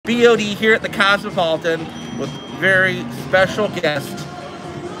BOD here at the Cosmopolitan with very special guest,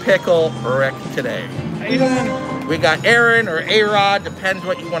 Pickle Rick today. How you doing? We got Aaron or A-Rod, depends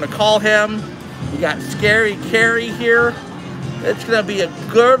what you want to call him. We got Scary Carrie here. It's going to be a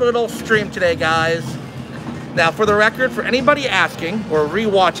good little stream today, guys. Now, for the record, for anybody asking or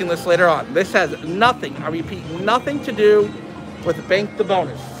rewatching this later on, this has nothing, I repeat, nothing to do with Bank the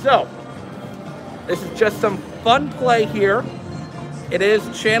Bonus. So, this is just some fun play here. It is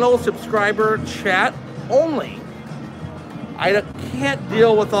channel subscriber chat only. I can't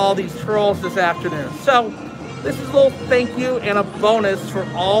deal with all these trolls this afternoon. So, this is a little thank you and a bonus for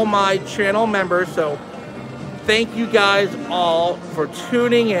all my channel members. So, thank you guys all for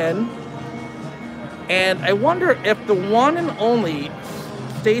tuning in. And I wonder if the one and only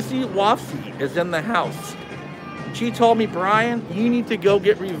Stacy Wofsy is in the house. She told me, Brian, you need to go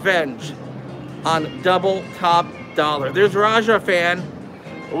get revenge on Double Top Dollar. There's Raja fan.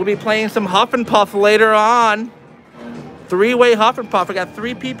 We'll be playing some Huff and Puff later on. Three-way Huff and Puff. I got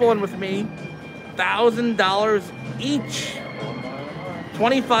 3 people in with me. $1,000 each.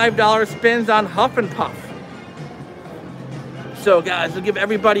 $25 spins on Huff and Puff. So guys, we'll give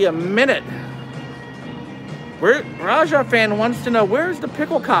everybody a minute. Raja fan wants to know, where's the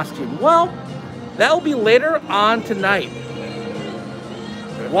pickle costume? Well, that will be later on tonight.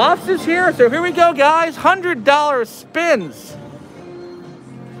 Wops is here, so here we go, guys. $100 spins.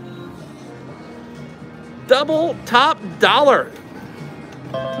 Double Top Dollar.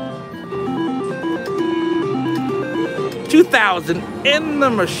 2,000 in the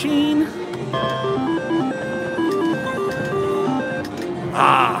machine.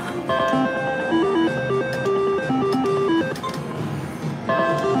 Ah.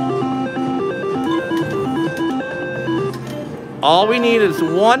 All we need is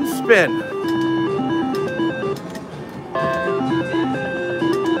one spin.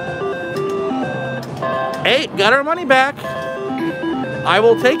 Hey, got our money back. I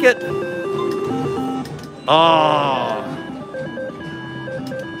will take it. Oh.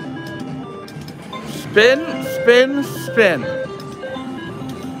 Spin, spin, spin.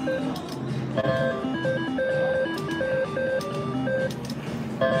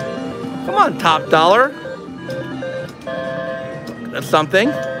 Come on, Top Dollar. That's something.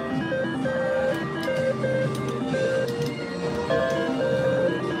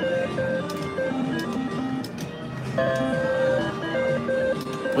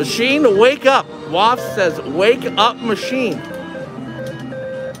 Machine, wake up. Woff says, wake up, machine.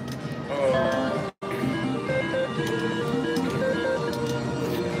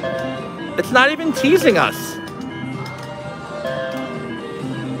 It's not even teasing us.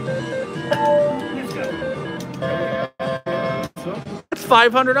 It's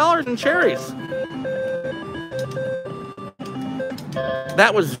 $500 in cherries.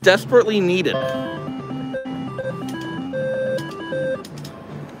 That was desperately needed.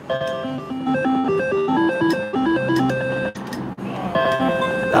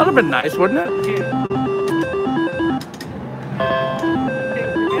 That would have been nice, wouldn't it? Yeah.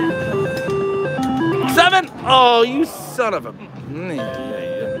 $7! Oh, you son of a...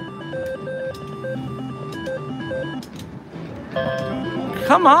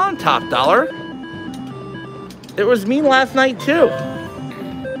 Come on, Top Dollar. It was mean last night, too.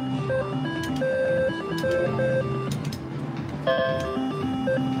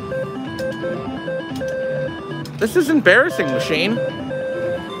 This is embarrassing, machine.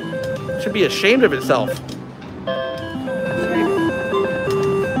 It should be ashamed of itself.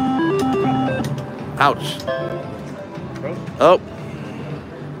 Ouch. Oh.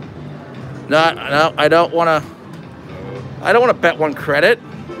 No, I don't want to. I don't want to bet one credit.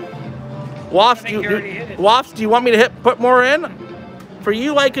 Woffs, do you want me to put more in? For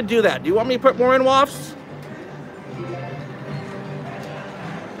you, I could do that. Do you want me to put more in, Woffs?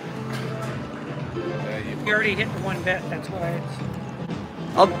 You already hit the one bet, that's why it's...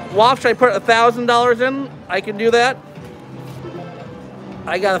 Woffs, I put $1,000 in? I can do that.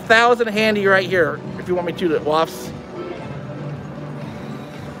 I got 1,000 handy right here, if you want me to do it, Woffs.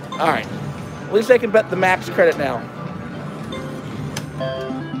 All right. At least I can bet the max credit now.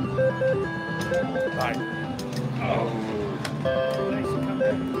 All right. Oh.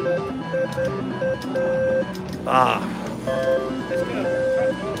 Ah.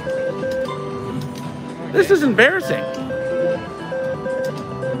 This is embarrassing.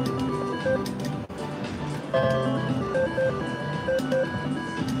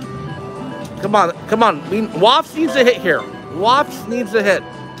 Come on, come on. Woffs needs a hit here. Woffs needs a hit.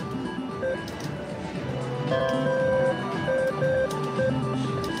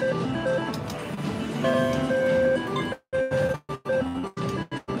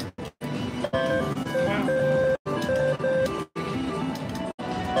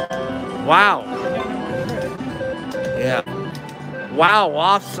 Wow. Yeah. Wow,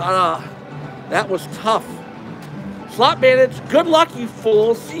 Woffs. That was tough. Slot Bandits, good luck, you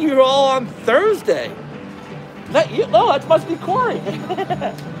fools. See you all on Thursday. Is that you? No, that must be Corey.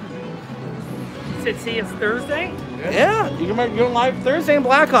 Said see us Thursday? Yeah, you're going live Thursday in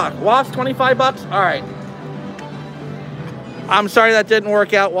Blackhawk. Woffs, 25 bucks. All right. I'm sorry that didn't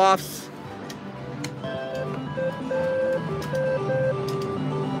work out, Woffs.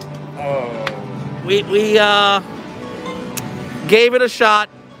 We gave it a shot.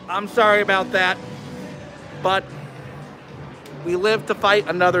 I'm sorry about that. But we live to fight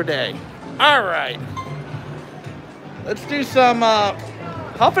another day. All right. Let's do some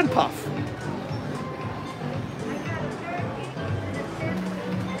Huff and Puff.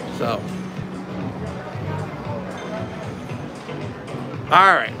 So.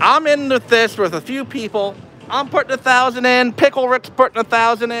 All right. I'm in with this with a few people. I'm putting 1,000 in. Pickle Rick's putting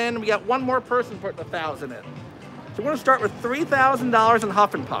 1,000 in. We got one more person putting 1,000 in. So we're going to start with $3,000 in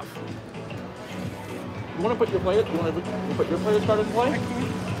Huff and Puff. You want to put your player? You want to put your player card in play?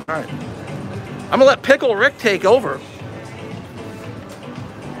 All right. I'm gonna let Pickle Rick take over.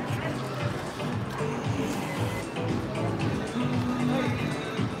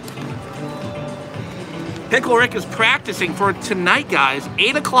 Pickle Rick is practicing for tonight, guys.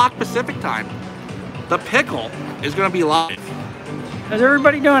 8 o'clock Pacific time. The Pickle is gonna be live. How's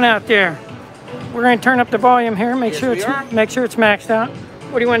everybody doing out there? We're gonna turn up the volume here. Make sure it's maxed out.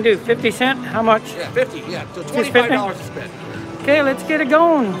 What do you want to do? 50 cents? How much? Yeah, 50. Yeah, so $25 to spend. Okay, let's get it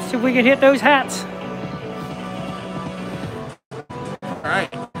going. See if we can hit those hats. All right.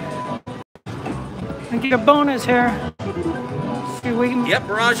 And get a bonus here. See if we can. Yep,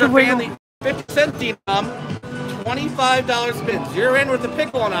 Barrage up and the 50-cent denom. $25 spins. You're in with the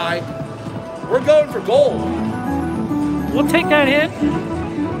Pickle and I. We're going for gold. We'll take that hit.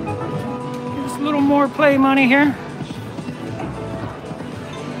 Just a little more play money here.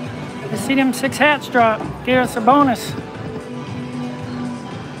 I see them 6 hats drop. Give us a bonus.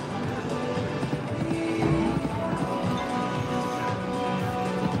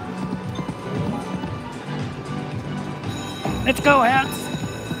 Let's go, hats.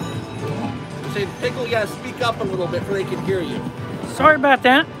 Say, Pickle, you gotta speak up a little bit so they can hear you. Sorry about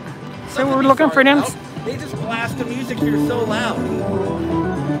that. So we're looking for them. They just blast the music here so loud.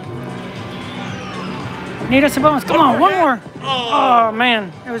 Need us a bonus. Come on, one more. Oh. Oh,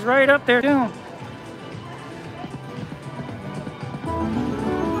 man. It was right up there, too.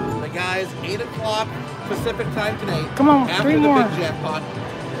 The guys, 8 o'clock Pacific time today. Come on, after 3 the more. Big Jackpot,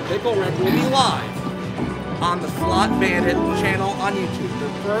 Pickle Rick will be live on the Slot Bandit channel on YouTube. The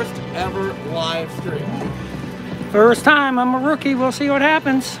first ever live stream. First time. I'm a rookie. We'll see what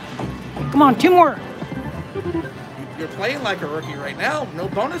happens. Come on, 2 more. You're playing like a rookie right now. No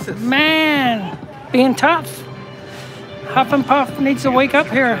bonuses. Man, being tough. Huff and Puff needs to wake up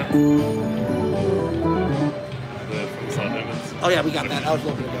here. Oh yeah, we got that. I was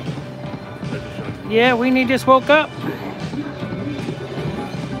looking at that. Yeah, we just woke up.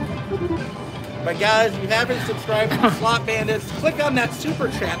 But guys, if you haven't subscribed to the Slot Bandits, click on that super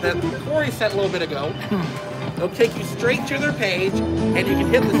chat that Corey sent a little bit ago. It'll take you straight to their page, and you can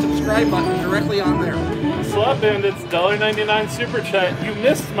hit the subscribe button directly on there. Slot Bandits, $1.99 super chat. You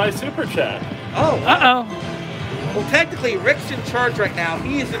missed my super chat. Oh. Uh-oh. Well, technically, Rick's in charge right now.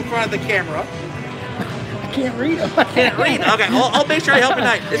 He is in front of the camera. I can't read them. Can't read. Okay, I'll make sure I help you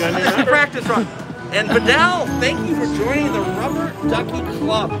tonight. This is the practice run. And Vidal, thank you for joining the Rubber Ducky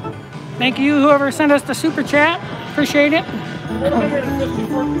Club. Thank you, whoever sent us the super chat. Appreciate it.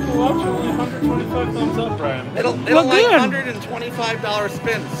 154 people watching, only 125 thumbs up, Brian. It'll Well, like good. $125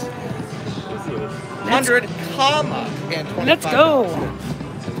 spins. 100, comma, and 25. Let's go.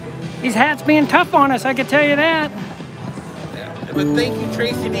 These hats being tough on us, I can tell you that. Yeah. But thank you,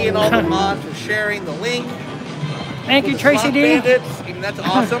 Tracy D, and all the mods for sharing the link. Thank you, Tracy Slot D. Bandits. I mean, that's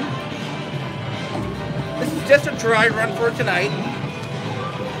awesome. This is just a dry run for tonight.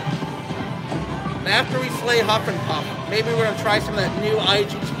 And after we slay Huff and Puff, maybe we're going to try some of that new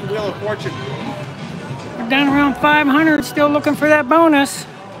IGT Wheel of Fortune. We're down around 500, still looking for that bonus.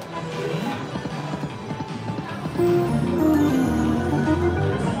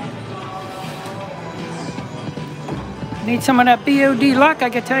 Need some of that BOD luck,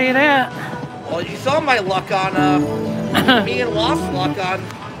 I can tell you that. Well, you saw my luck on, me and Lost luck on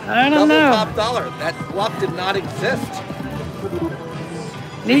I double don't know. top dollar. That luck did not exist.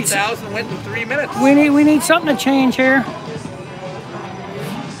 Needs, 3,000 went in 3 minutes. we need something to change here.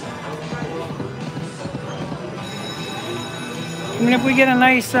 I mean, if we get a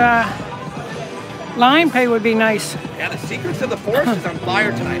nice line pay would be nice. Yeah, the Secrets of the Forest is on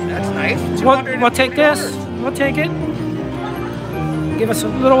fire tonight. That's nice. We'll take this. We'll take it. Give us a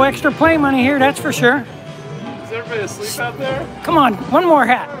little extra play money here, that's for sure. Is everybody asleep out there? Come on, one more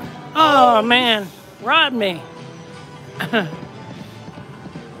hat. Oh, man. Robbed me.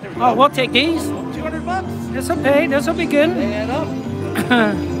 Oh, we'll take these. $200. This'll pay. This'll be good. And up.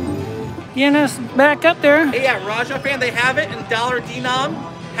 Getting us back up there. Hey, yeah, Raja fan, they have it in dollar denom.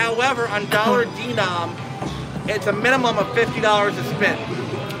 However, on dollar denom, it's a minimum of $50 a spin.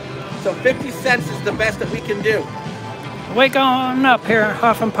 So 50 cents is the best that we can do. Wake on up here,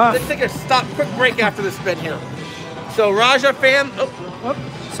 Huff and Puff. Let's take a quick break after the spin here. So Raja fan,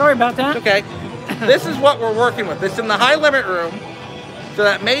 Sorry about that. Okay. This is what we're working with. It's in the high limit room. So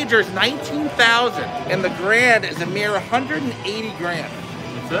that major is 19,000 and the grand is a mere 180 grand.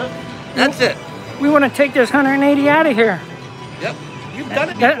 That's it? That's it. We want to take this 180 out of here. Yep. You've done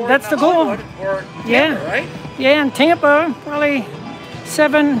it before. That's the goal. Or Yeah. right? Yeah, in Tampa, probably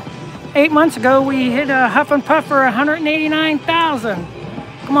 7-8 months ago, we hit a Huff and Puff for 189,000.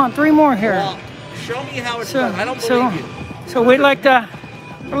 Come on, 3 more here. Well, show me how it's done. I don't believe you. So we'd like to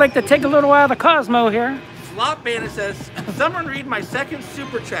take a little out of the Cosmo here. Slot Bandit says, someone read my second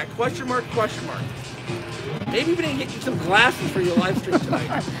super chat, question mark, question mark. Maybe we didn't get you some glasses for your live stream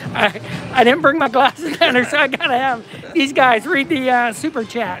tonight. I didn't bring my glasses down, so I gotta have these guys read the super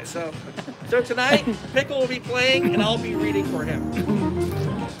chat. So tonight, Pickle will be playing and I'll be reading for him.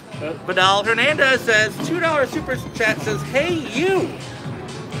 Vidal Hernandez says, $2 super chat says, hey you.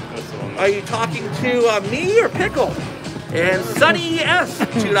 Are you talking to me or Pickle? And Sunny S,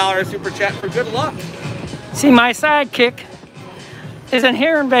 $2 super chat for good luck. See, my sidekick isn't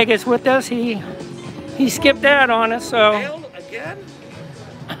here in Vegas with us. He skipped out on us, so Bailed again?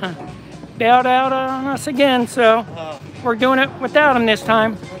 bailed out on us again. So we're doing it without him this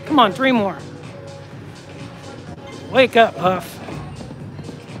time. Come on, 3 more. Wake up, Puff.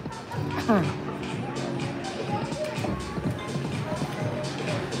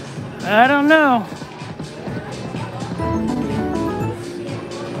 I don't know.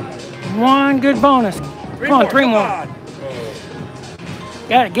 One good bonus. Come on, 3 more.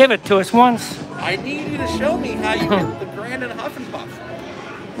 Gotta give it to us once. I need you to show me how you get the grand and Huff and Puff.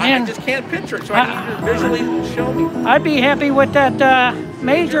 I Man. just can't picture it, so I need you to visually show me. I'd be happy with that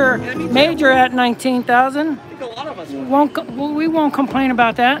major at 19,000. I think a lot of us would. We won't complain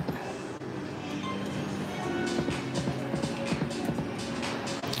about that.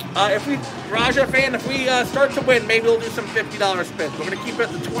 Raja fan, if we start to win, maybe we'll do some $50 spins. We're gonna keep it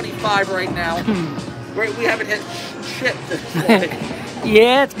at the 25 right now. We haven't hit shit this morning.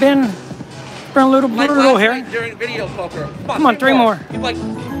 Yeah, it's been a little brutal here. Night during video poker. Come on, 3 more. You like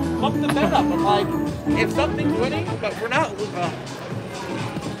pump the bet up. I'm like, if something's winning, but we're not.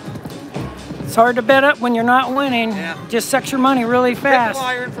 It's hard to bet up when you're not winning. Yeah. Just sucks your money really fast. Pickle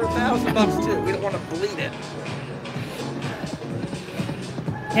iron for $1,000 too. We don't want to bleed it.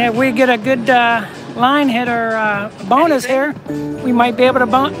 Yeah, if we get a good line hit or bonus here, we might be able to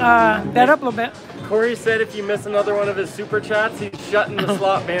bet up a little bit. Corey said if you miss another one of his super chats, he's shutting the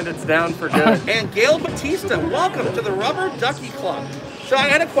slot bandits down for good. And Gail Batista, welcome to the Rubber Ducky Club. So I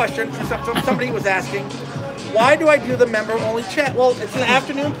had a question. Somebody was asking, why do I do the member-only chat? Well, it's an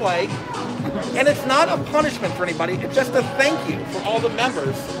afternoon play, and it's not a punishment for anybody. It's just a thank you for all the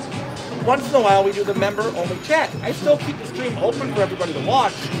members. Once in a while, we do the member-only chat. I still keep the stream open for everybody to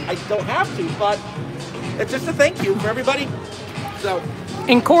watch. I don't have to, but it's just a thank you for everybody. So.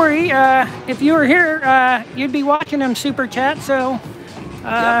 And Corey, if you were here, you'd be watching them super chat. So,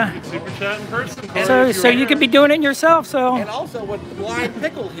 super chat in person. Corey, so you could be doing it yourself. So. And also with the blind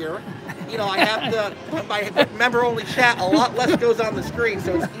Pickle here, you know, I have to put my member-only chat. A lot less goes on the screen,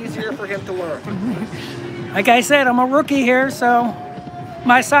 so it's easier for him to learn. Like I said, I'm a rookie here, so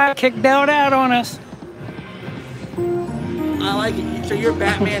my sidekick bailed out on us. I like it. So you're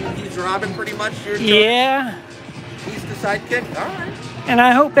Batman and he's Robin, pretty much. Yeah. He's the sidekick. All right. And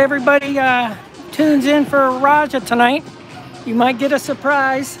I hope everybody tunes in for Raja tonight. You might get a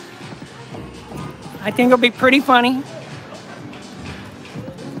surprise. I think it'll be pretty funny.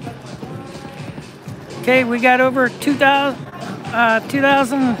 Okay, we got over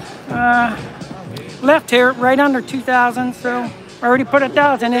 2,000 left here, right under 2,000. So I already put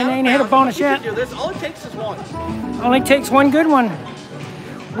 1,000 in, ain't hit a bonus yet. All it takes is one. Only takes one good one.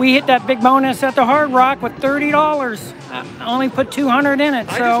 We hit that big bonus at the Hard Rock with $30. I only put 200 in it.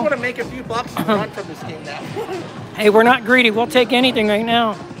 So I just want to make a few bucks and run from this game now. Hey, we're not greedy. We'll take anything right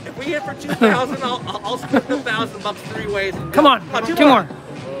now. If we hit for 2,000, I'll split the $1,000 3 ways. Come on, 2 more.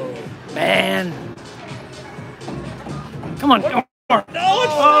 Man. Come on. No,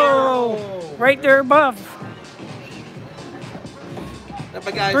 it's right there above.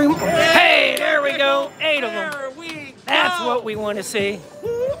 But guys, 3 more. Hey, there we go. 8 of them. There we That's go. what we want to see.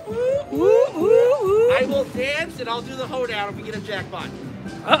 I will dance and I'll do the hoedown if we get a jackpot.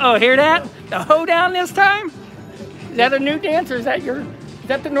 Uh-oh, hear that? The hoedown this time? Is that a new dance or is that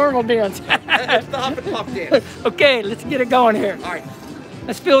the normal dance? It's the huff and puff dance. Okay, let's get it going here. All right.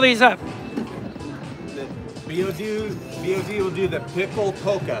 Let's fill these up. The BOD will do the pickle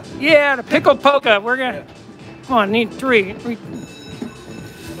polka. Yeah, the pickle polka. We're gonna. Come on, need 3.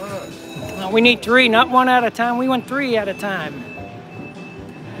 No, we need 3, not 1 at a time. We want 3 at a time.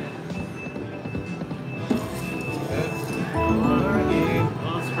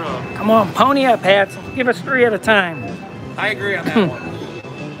 Come on, pony up, hats. Give us 3 at a time. I agree on that one.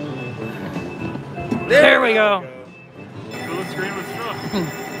 There we go.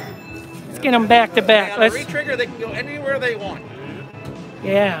 Let's get them back to back. On a re-trigger, they can go anywhere they want.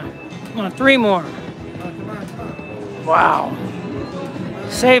 Yeah. Come on, 3 more. Wow.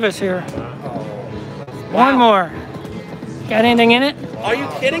 Save us here. Wow. 1 more. Got anything in it? Are you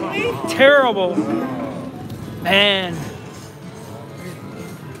kidding me? Terrible. Man.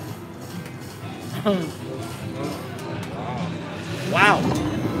 Wow.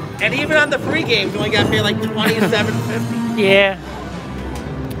 And even on the free games, you only got paid like $27.50. Yeah.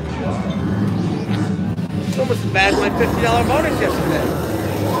 It's almost as bad as my $50 bonus yesterday.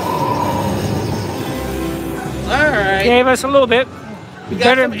 All right. Gave us a little bit. We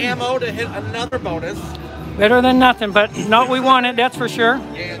got some ammo to hit another bonus. Better than nothing, but not we wanted, that's for sure.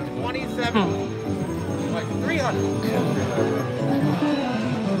 And 27, like 300.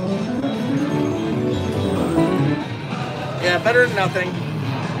 Yeah, better than nothing.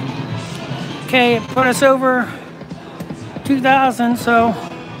 Okay, it put us over 2,000, so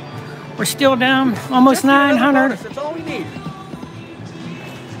we're still down almost 900. That's all we need.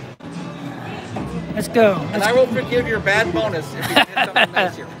 Let's go. And I will forgive your bad bonus if you hit something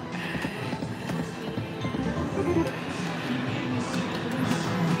nice here.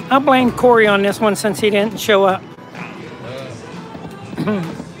 I'll blame Corey on this one since he didn't show up.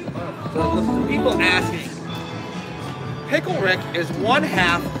 So the people asking, Pickle Rick is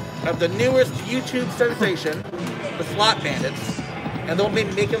 1/2 of the newest YouTube sensation, the Slot Bandits, and they'll be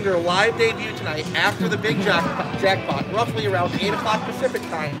making their live debut tonight after the Big Jackpot, roughly around 8 o'clock Pacific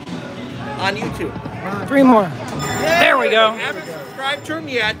time on YouTube. 3 more. There we go. If you haven't subscribed to them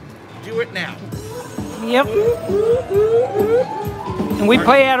yet, do it now. Yep. And we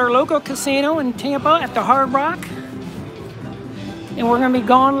play at our local casino in Tampa at the Hard Rock. And we're going to be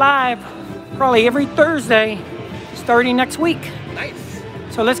going live probably every Thursday starting next week. Nice.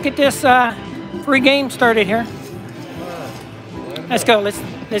 So let's get this free game started here. Let's go.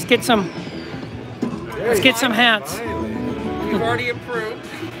 Let's get some hats. We've already improved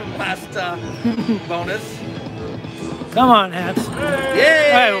from last bonus. Come on, hats.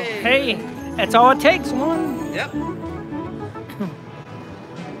 Yay! Oh, hey, that's all it takes. 1. Yep.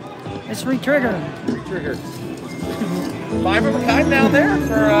 Let's re-trigger. Trigger. 5 of a kind down there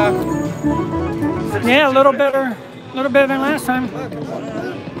for Yeah, a little better than last time.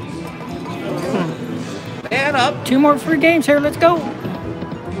 and up. 2 more free games here. Let's go.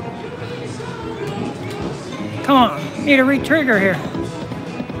 Come on, need a re-trigger here.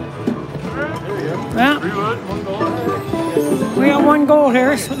 Well, we got 1 goal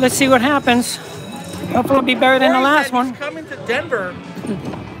here, so let's see what happens. Hopefully it'll be better than the last one. He's coming to Denver.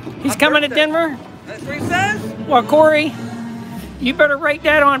 He's coming to Denver? That's what he says. Well, Corey, you better write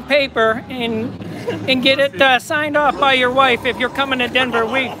that on paper and get it signed off by your wife if you're coming to Denver.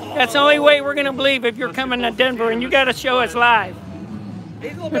 That's the only way we're going to believe if you're coming to Denver, and you got to show us live.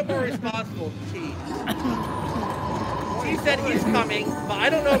 He's a little bit more responsible than T. T said he's coming, but I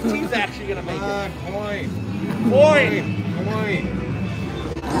don't know if T's actually going to make it. Coin.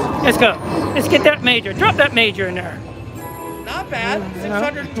 Let's go. Let's get that major. Drop that major in there. Not bad.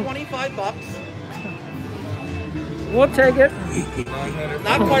 625 bucks. We'll take it.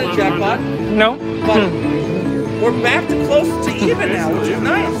 Not quite a jackpot. No. But we're back to close to even now, which is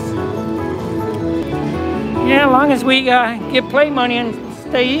nice. Yeah, as long as we get play money and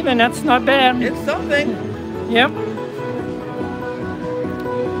stay even, that's not bad. It's something. Yep.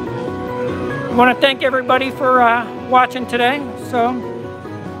 I want to thank everybody for watching today. So,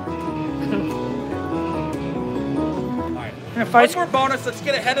 if I One more bonus. Let's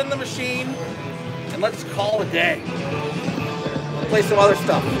get ahead in the machine and let's call a day. Play some other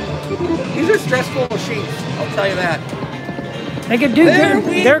stuff. These are stressful machines. I'll tell you that. they could do good.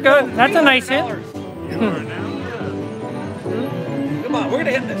 They're good. That's a nice hit. $300. Come on, we're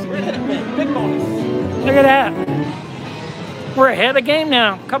gonna hit this. We're gonna hit it big. Big bonus. Look at that. We're ahead of the game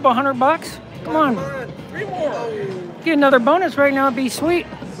now. A couple $100 bucks. Come on. 3 more. Get another bonus right now, it'd be sweet.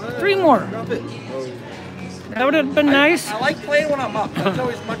 3 more. Drop it. That would have been nice. I like playing when I'm up. That's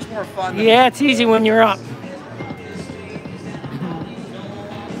always much more fun. Yeah, it's easy when you're up.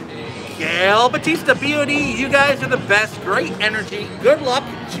 Gail Batista, BOD, you guys are the best. Great energy. Good luck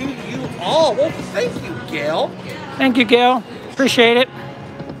to you all. Well, thank you, Gail. Thank you, Gail. Appreciate it.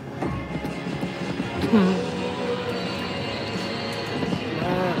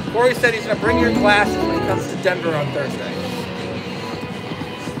 Corey said he's going to bring your glasses when he comes to Denver on Thursday.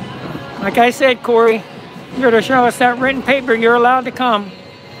 Like I said, Corey, you're to show us that written paper. You're allowed to come.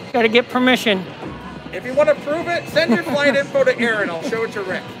 Got to get permission. If you want to prove it, send your flight info to Aaron. I'll show it to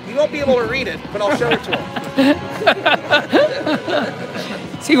Rick. You won't be able to read it, but I'll show it to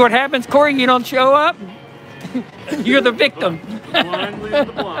him. See what happens, Corey? You don't show up. You're the victim. Blind leading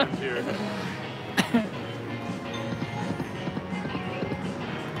the blind here.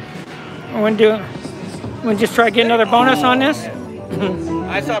 Want to just try to get another bonus on this?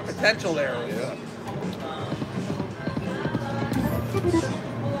 I saw potential there.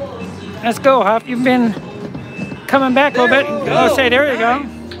 Let's go, Huff. You've been coming back a little bit. Oh, say, there you go.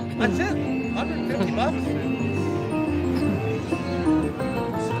 That's it. 150 bucks.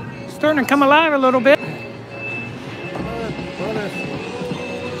 Starting to come alive a little bit.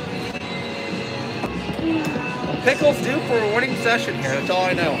 Pickle's due for a winning session here. That's all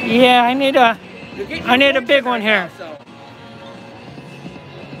I know. Yeah, I need a big one here. So.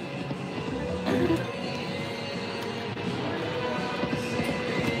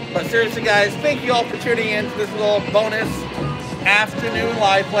 But seriously, guys, thank you all for tuning in to this little bonus afternoon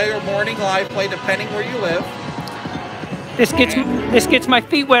live play or morning live play, depending where you live. This gets my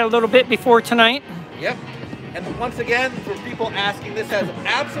feet wet a little bit before tonight. Yep. And once again, for people asking, this has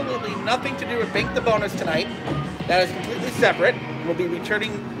absolutely nothing to do with Bank the Bonus tonight. That is completely separate. We'll be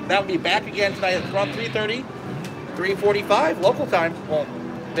returning. That will be back again tonight at around 3:30, 3:45 local time. Well,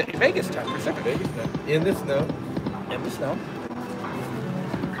 Vegas time, Pacific. Vegas time. In the snow. In the snow.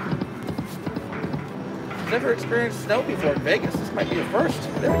 Never experienced snow before in Vegas. This might be a first.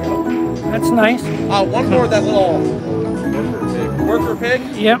 There we go. That's nice. One more of that little worker pig.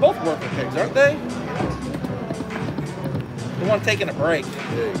 Yep. They're both worker pigs, aren't they? The one taking a break.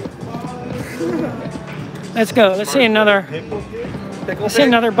 There you go. Let's go. Let's see another. Pickle pig? Pickle Let's see pig?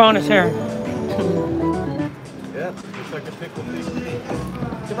 another bonus here. Yeah, looks like a pickle pig.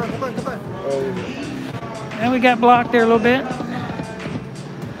 Come on, come on, come on. Oh. And we got blocked there a little bit.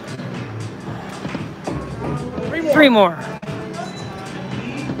 3 more.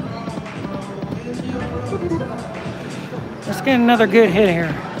 Let's get another good hit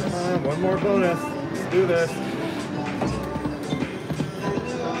here. Come on, one more bonus. Let's do this.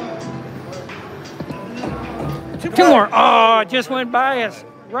 Two more. Oh, it just went by us.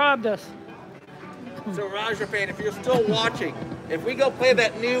 Robbed us. So Roger fan, if you're still watching, if we go play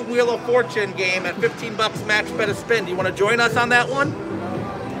that new Wheel of Fortune game at 15 bucks max bet a spin, do you want to join us on that one?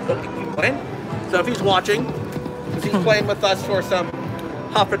 Keep playing. So if he's watching, because he's playing with us for some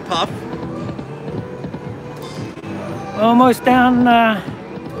huff and puff. Almost down.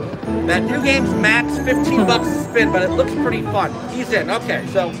 That new game's max 15 bucks a spin, but it looks pretty fun. He's in. Okay,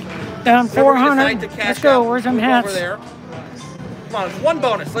 so Down whenever we decide 400. to cash Let's go. out, Where's them we'll go hats? over there. Come on, it's one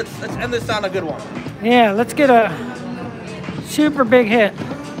bonus. Let's end this on a good one. Yeah, let's get a super big hit.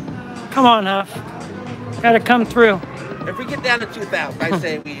 Come on, Huff. Got to come through. If we get down to 2,000, I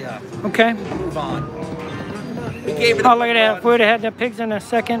say we Okay. move on. We gave it. Oh, look at that. If we would have had the pigs in a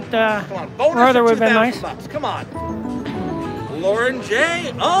second, Come on, bonus brother of would have been 2,000 nice. bucks. Come on. Lauren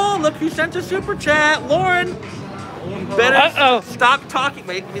J. Oh, look who sent a super chat. Lauren, you better stop talking.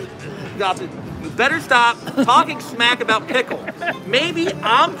 Wait, you better stop talking smack about Pickle. Maybe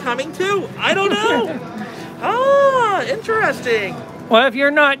I'm coming too. I don't know. Ah, interesting. Well, if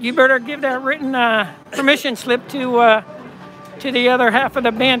you're not, you better give that written permission slip to the other half of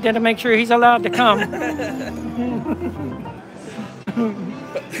the band to make sure he's allowed to come.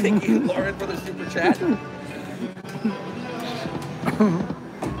 Thank you, Lauren, for the super chat.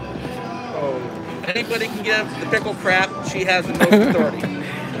 Anybody can give the Pickle crap. She has the most authority.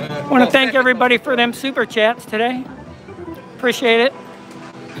 I want to thank everybody for them super chats today. Appreciate it.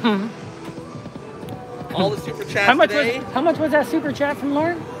 All the super chats How much today. was that super chat from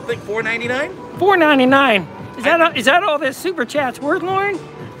Lauren? I think $4.99. $4.99. Is that all this super chat's worth, Lauren?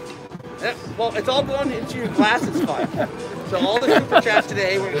 Yeah, well, it's all going into your glasses fund. So all the super chats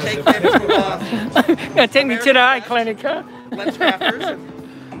today, we're going to take them to Gonna take me to the eye clinic, huh? Lens Crafters.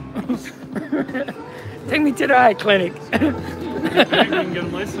 Take me to the eye clinic. We can get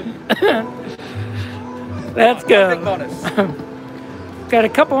them licensed. Let's Big go. bonus. Got a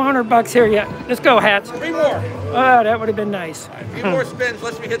couple $100 here yet. Let's go, hats. 3 more. Oh, that would have been nice. A few more spins,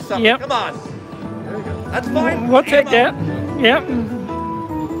 unless we hit something. Yep. Come on. That's fine. We'll take that. Yep.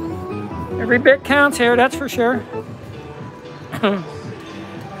 Every bit counts here, that's for sure.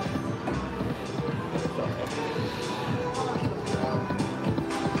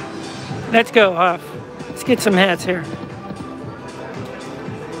 Let's go, Huff. Let's get some hats here.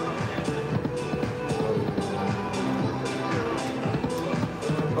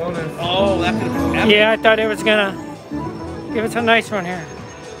 Bonus. Oh, that could have been. Yeah, I thought it was gonna give us a nice one here.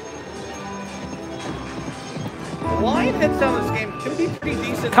 Line hits on this game can be pretty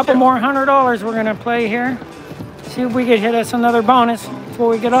decent. A couple more $100 we're gonna play here. See if we can hit us another bonus before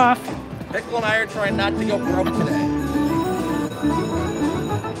we get off. Pickle and I are trying not to go broke today.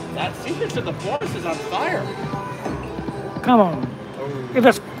 That secret to the forest is on fire. Come on. Give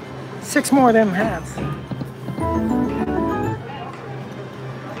us 6 more of them hats.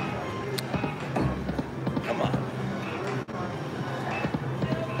 Come on.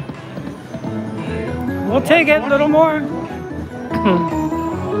 We'll take it, a little more.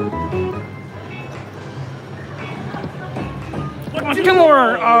 Two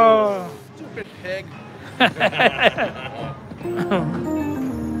more. Oh. Stupid pig.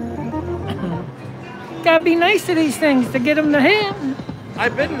 Gotta be nice to these things to get them to hit.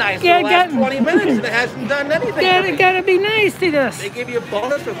 I've been nice Yeah, for the last 20 minutes and it hasn't done anything. for me. Gotta be nice to this. They give you a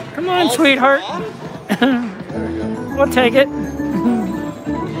bonus. Come on, sweetheart. We'll take it.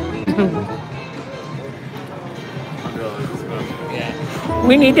 Yeah.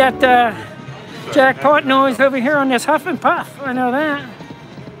 We need that jackpot noise over here on this huff and puff. I know that.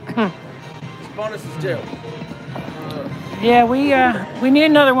 This bonus is due. Yeah, we need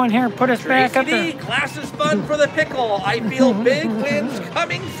another one here. Put us back up Tracy there. D, class is fun for the pickle. I feel big wins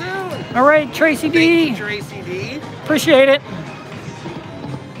coming soon. All right, Tracy D. Thank you, Tracy D. Appreciate it.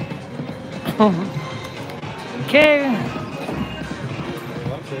 Okay.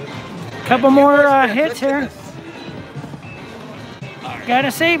 Couple more hits here. Gotta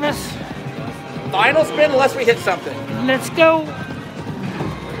save us. Final spin unless we hit something. Let's go.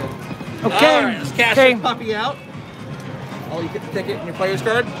 Okay. All right, let's cash Okay. this puppy out. Oh, you get the ticket and your player's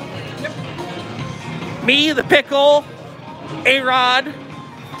card? Yep. Me, the pickle, A-Rod,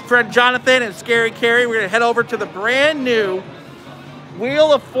 friend Jonathan, and Scary Carrie. We're going to head over to the brand new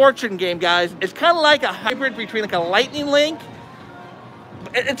Wheel of Fortune game, guys. It's kind of like a hybrid between like a lightning link.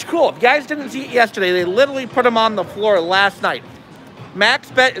 It's cool. If you guys didn't see it yesterday, they literally put them on the floor last night.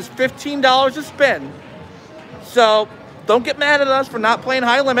 Max bet is $15 a spin. So don't get mad at us for not playing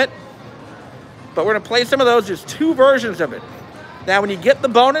high limit. But we're going to play some of those, just 2 versions of it. Now, when you get the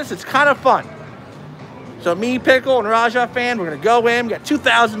bonus, it's kind of fun. So me, Pickle, and Raja fan, we're going to go in. We got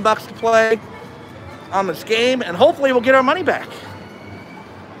 $2,000 to play on this game, and hopefully we'll get our money back.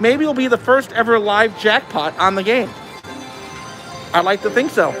 Maybe we'll be the first ever live jackpot on the game. I'd like to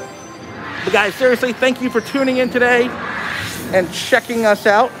think so. But guys, seriously, thank you for tuning in today and checking us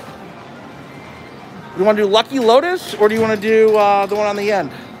out. You want to do Lucky Lotus, or do you want to do the one on the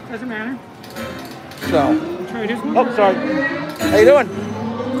end? Doesn't matter. So. Try this one. Oh, sorry. How you doing?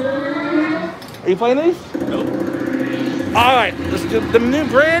 Are you playing these? Nope. All right, let's do the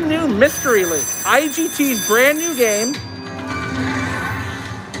brand new Mystery League. IGT's brand new game.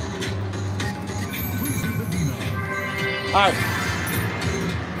 All right.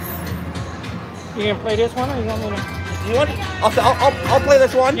 You gonna play this one, or you want me to? You want? I'll play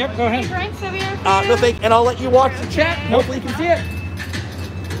this one. Yep, go ahead. No thank, and I'll let you watch the chat. Hopefully you can see it.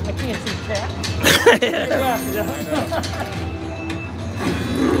 I can't see chat.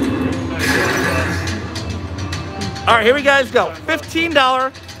 All right, here we guys go.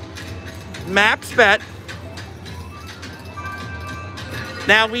 $15 max bet.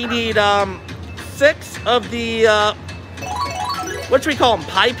 Now we need 6 of the what should we call them?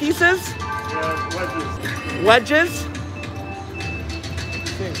 Pie pieces? Yeah, Wedges.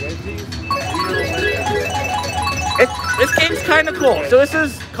 This game's kind of cool. So this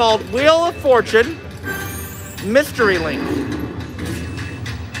is called Wheel of Fortune Mystery Link.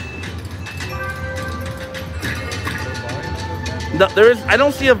 No, I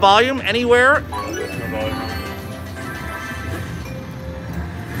don't see a volume anywhere.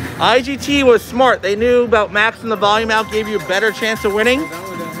 IGT was smart. They knew about maxing the volume out, gave you a better chance of winning.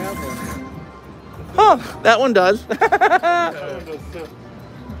 Huh, that one does. That's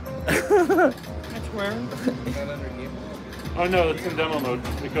where. Oh no, it's in demo mode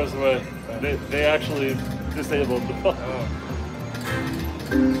because they actually disabled the button.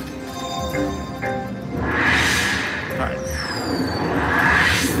 Alright.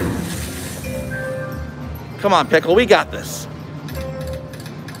 Come on, Pickle, we got this.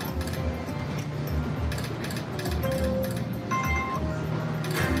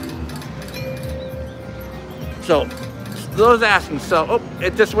 So, those asking, so, oh,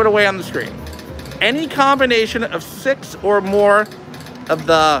 it just went away on the screen. Any combination of 6 or more of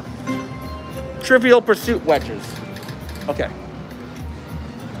the Trivial Pursuit wedges. Okay.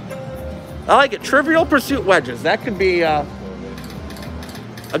 I like it. Trivial Pursuit wedges. That could be a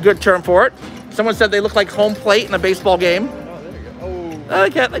good term for it. Someone said they look like home plate in a baseball game. Oh, there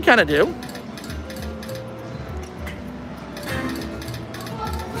you go. Oh. They kind of do.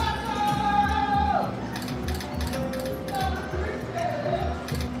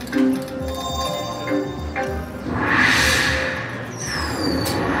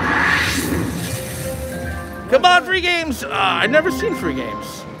 Come on, free games! I've never seen free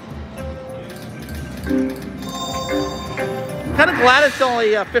games. Kind of glad it's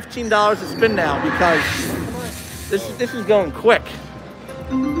only $15 to spin now because this is going quick.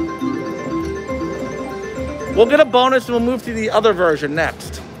 We'll get a bonus and we'll move to the other version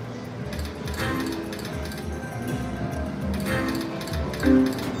next.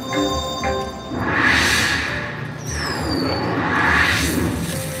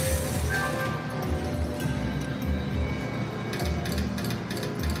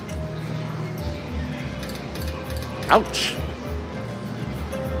 Ouch.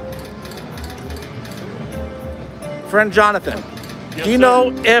 Friend Jonathan, Yes, do you sir.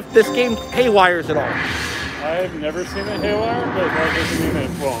 know if this game haywires at all? I've never seen it haywire, but that doesn't mean it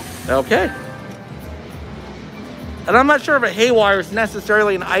won't. Okay. And I'm not sure if a haywire is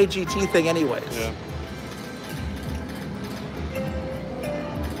necessarily an IGT thing anyways. Yeah.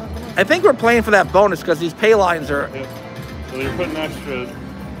 I think we're playing for that bonus because these pay lines are... Yep. So you're putting extra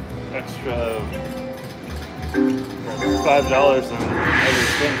 $5 in every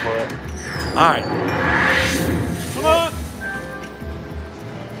spin for it. All right. Come on!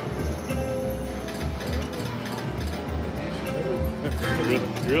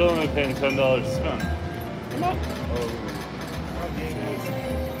 You're only paying $10 to spin. Come on.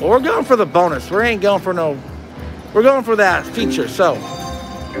 Well, we're going for the bonus. We ain't going for no... We're going for that feature, so...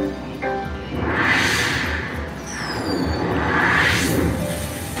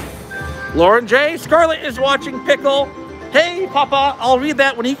 Lauren J. Scarlett is watching Pickle. Hey, Papa, I'll read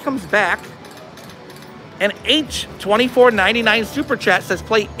that when he comes back. And H2499 Super Chat says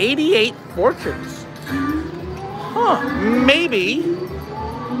play 88 Fortunes. Huh, maybe.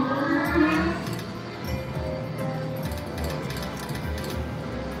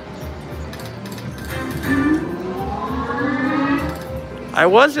 I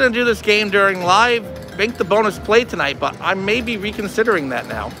was going to do this game during live Bank the Bonus play tonight, but I may be reconsidering that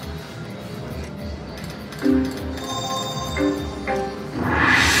now.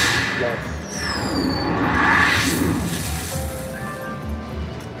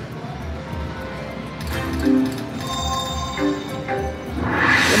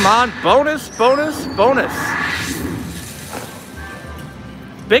 Come on, bonus, bonus, bonus.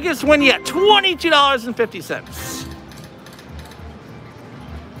 Biggest win yet, $22.50.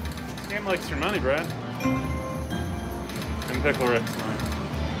 Game likes your money, Brad. And Pickle Rick's money.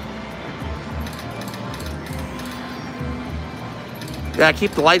 Gotta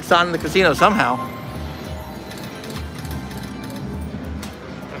keep the lights on in the casino somehow.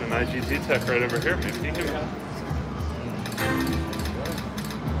 Got an IGT tech right over here. Maybe he can.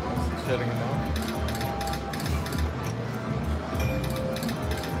 Shutting it down.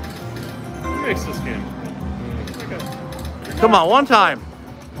 Who makes this game? Okay. Come on, one time.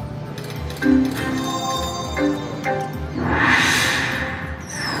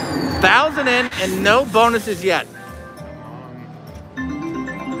 $1,000 in and no bonuses yet.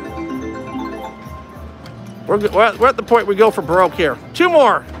 We're at the point we go for broke here. 2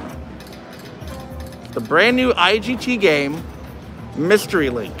 more. The brand new IGT game, Mystery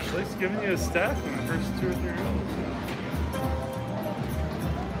Link. At least giving you a stack in the first 2 or 3 rounds.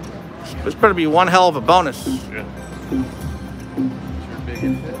 This better be one hell of a bonus. Yeah.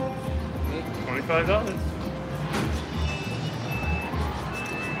 $25.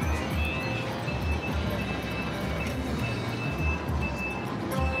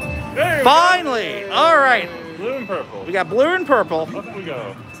 There we Finally! go. All right. Blue and purple. We got blue and purple. Up we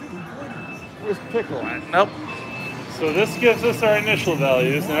go. Where's Pickle at? Nope. So this gives us our initial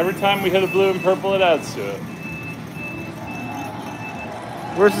values, and every time we hit a blue and purple, it adds to it.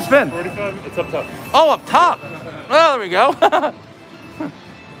 Where's the spin? 45, it's up top. Oh, up top. Oh, there we go.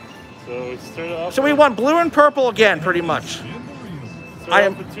 So we start off. So we want blue and purple again, pretty much. I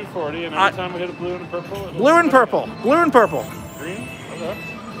am- at 240, and every time we hit a blue and a purple, it'll Blue and start. purple. Blue and purple. Green. Okay.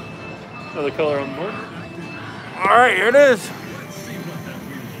 Another color on the board. All right, here it is.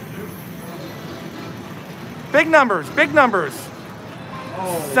 Big numbers, big numbers.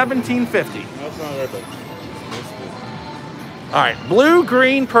 1750. That's not very big. All right, blue,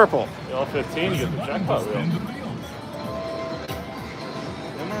 green, purple. All 15, you get the jackpot wheel.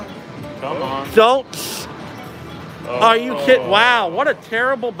 Come on. Don't. Are you kidding? Wow, what a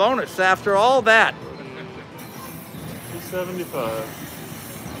terrible bonus after all that.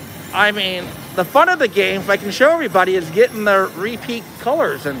 275. I mean, the fun of the game, if I can show everybody, is getting the repeat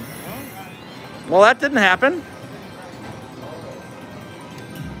colors. And, well, that didn't happen.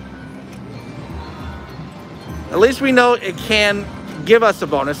 At least we know it can give us a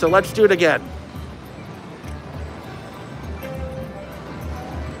bonus, so let's do it again.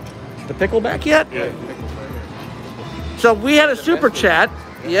 The pickle back yet? Yeah. So we had a super chat.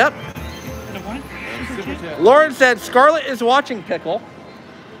 Yep. Lauren said, Scarlett is watching Pickle.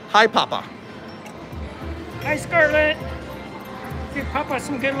 Hi, Papa. Hi, Scarlett. Give Papa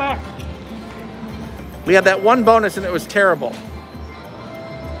some good luck. We had that one bonus and it was terrible.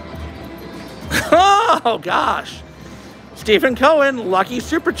 Oh, gosh. Stephen Cohen, lucky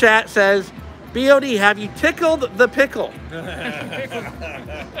super chat, says, BOD, have you tickled the pickle?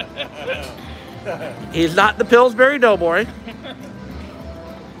 He's not the Pillsbury Doughboy.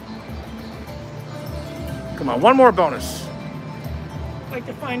 Come on, one more bonus. I'd like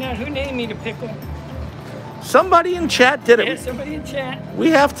to find out who named me the pickle. Somebody in chat did it. Yeah, somebody in chat.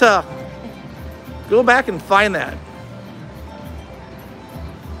 We have to go back and find that.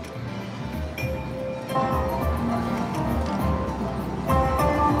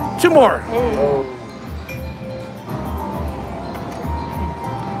 Two more. Oh.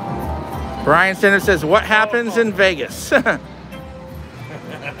 Brian Sanders says, what happens in Vegas? Pickle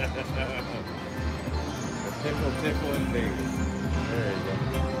in Vegas. There you go.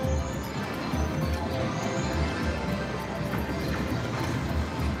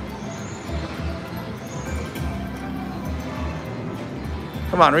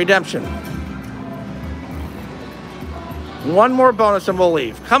 Come on, redemption. One more bonus and we'll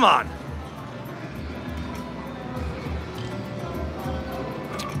leave. Come on.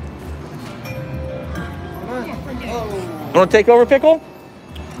 Want to take over, Pickle?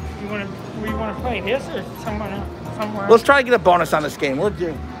 You want to play this or someone else, somewhere else? Let's try to get a bonus on this game. We'll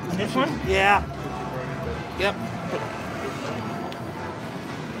do. This one? Yeah. Yep.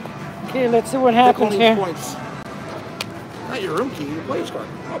 Okay, let's see what happens Pickle here. needs points. Not your room key, your player's card.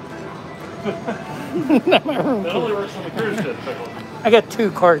 Not my room. That only works on the cruise ship, Pickle. I got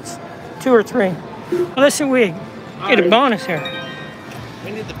 2 cards, 2 or 3. Well, let's see if we get a bonus here.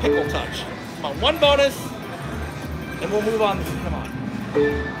 We need the pickle touch. Come on, one bonus, and we'll move on. Come on.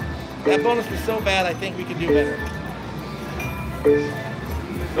 That bonus was so bad, I think we can do better.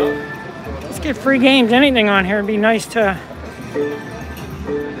 Let's get free games, anything on here. It'd be nice to.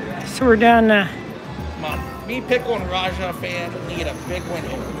 So we're down. Come on. Me, Pickle, and Raja fan need a big win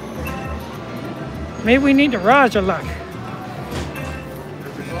here. Maybe we need the Raja luck.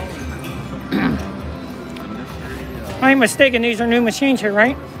 If I ain't mistaken, these are new machines here,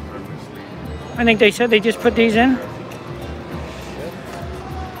 right? I think they said they just put these in.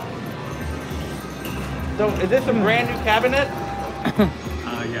 So, is this a brand new cabinet? Yeah.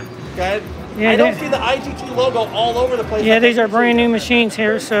 Okay. Yeah, I don't see the IGT logo all over the place. Yeah, these are brand new machines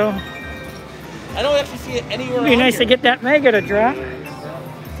here, so I don't actually see it anywhere. it'd be nice to get that mega to drop. Nowhere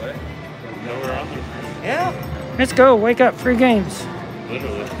on there. Yeah. Let's go, wake up, free games.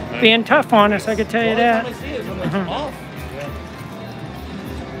 Literally. Being tough on us, I can tell you The only time that. I see it is when it's off.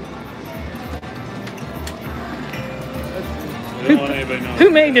 We don't want anybody knowing. Who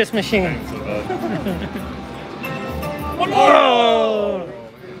made this machine? So bad. Oh,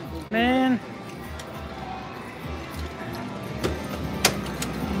 man.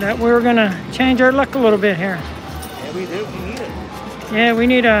 That we're gonna change our luck a little bit here. Yeah, we do. We need it. Yeah, we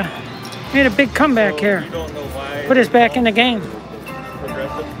need a big comeback here. You don't know why. Put us back in the game.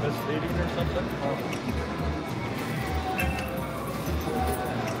 Progressive misleading or something?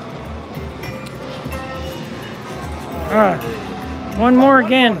 One more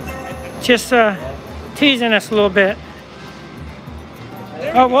again. Just teasing us a little bit.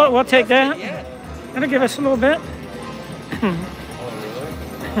 Oh, we'll take that. That'll give us a little bit.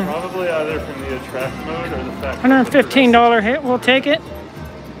 Probably either from the attract mode or the fact $115 hit. We'll take it.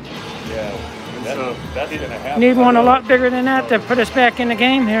 Yeah. So That's even a half. Need one a lot bigger than that to put us back in the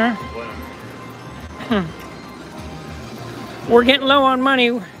game here. We're getting low on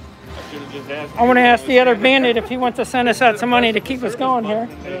money. I want to ask the other bandit if he wants to send us out some money to keep us going here.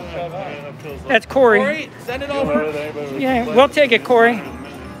 That's Corey. Corey, send it over. Yeah, we'll take it, Corey.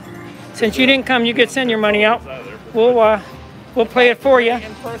 Since you didn't come, you could send your money out. We'll play it for you.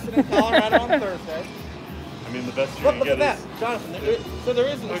 In person in Colorado on Thursday. mean, the best you're Look going to at get that, is... Jonathan. So there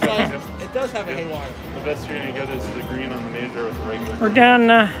is, Okay, like, yeah. it does have a haywire. The best you're going to get is the green on the major with the regular. We're down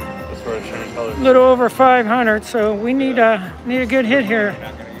As far as showing colors. a little over 500, so we need a good hit here.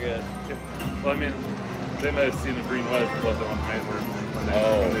 Well, I mean, they might have seen the green wedge above the one major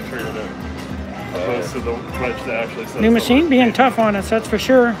when they triggered it. Opposed to the wedge that actually says... New machine being tough on us, that's for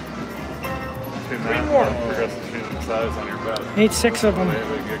sure. Between that and progressive change in size on your bet. Need 6 of them. They get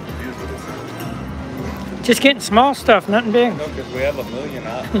confused with this. Just getting small stuff, nothing big. No, because we have a million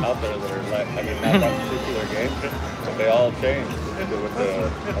out there that are like, I mean, not that particular game, but they all change with the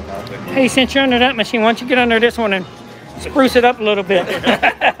amount they Hey, since you're under that machine, why don't you get under this one and spruce it up a little bit?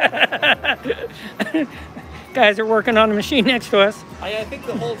 Guys are working on the machine next to us, I think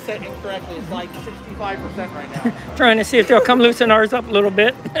the hold set incorrectly. It's like 65% right now. trying to see if they'll come loosen ours up a little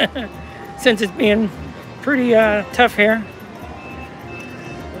bit, since it's being pretty tough here.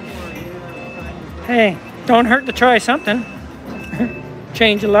 Hey, don't hurt to try something.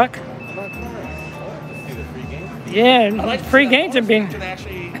 Change of luck. Yeah, I like to free see that games have hold been. set can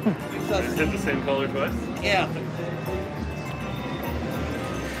actually use Is us. it the same color twice? Yeah.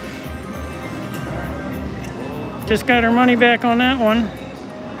 Just got our money back on that one.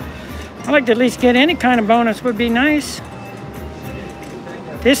 I'd like to at least get any kind of bonus, would be nice.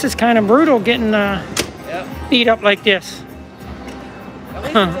 This is kind of brutal getting Yep. beat up like this. At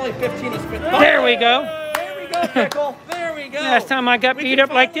least it's only 15 to spin. There we go. There we go, Pickle. There we go. Last time I got We beat can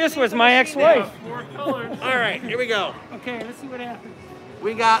up like finally this see was the my machine ex-wife. now. All right, here we go. Okay, let's see what happens.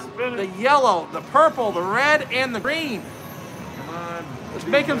 We got the yellow, the purple, the red, and the green. Come on. Let's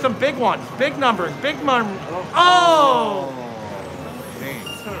make them some big ones. Big numbers. Big numbers. Oh!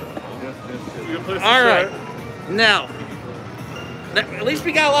 All right. Now, at least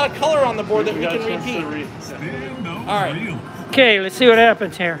we got a lot of color on the board that we can repeat. All right. Okay, let's see what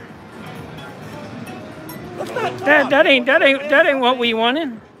happens here. That ain't what we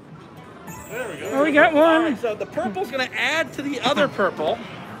wanted. There we go. Oh, we got All one. right, so the purple's going to add to the other purple.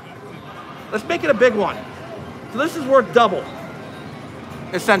 Let's make it a big one. So this is worth double,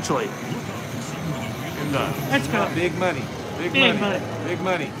 essentially. Let's go. Big money. Big Big money. money. Big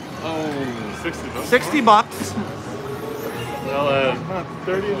money. Oh. 60 bucks. 60 bucks. Well,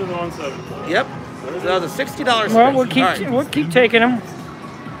 30 to the 170. Yep. So that was a $60 spin. Well, All right. we'll keep taking them.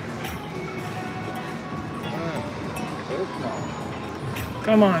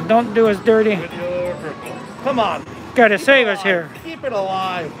 Come on, don't do us dirty. Red, yellow, or purple. Come on. Got to save us here. Keep it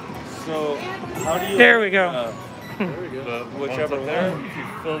alive. So, how do you... There we go. The Whichever ones up there, one. if you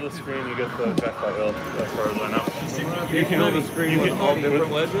fill the screen, you get the jackpot wheel, as far as I know. You can fill the screen with all different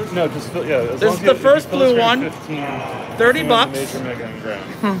wedges? No, just fill, yeah. As This long is as the if first fill the blue screen one. 15, 30 bucks. Major, mega, and grand.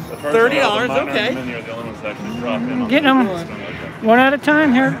 As far as $30, I know, the minor okay. and the mini are the only ones that actually drop in on Getting the them spin like that. one at a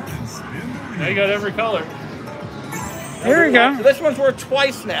time here. Now you got every color. There we So go. this one's worth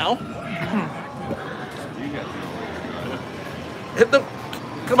twice now. Hit the.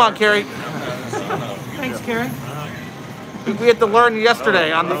 Come on, Carrie. Thanks, Karen. We had to learn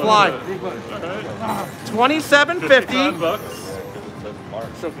yesterday on the fly. $27.50. 55 bucks.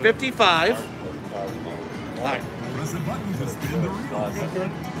 So 55. All right.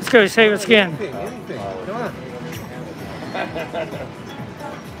 Let's go save us again.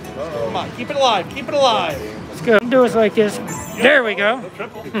 Come on. Keep it alive. Keep it alive. Let's go. Do us like this. There we go.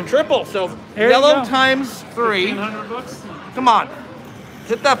 Triple. So There you yellow go. times 3. 100 bucks. Come on.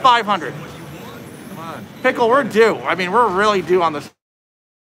 Hit that 500. Pickle, we're due. I mean, we're really due on this.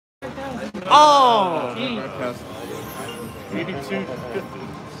 Oh!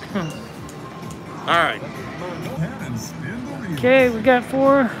 82.50. All right. Okay, we got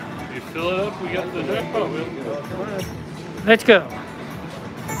 4. You fill it up, we got the jackpot wheel. Let's go.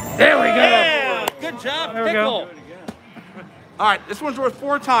 There we go. Yeah! Good job, There we go. Pickle. All right, this one's worth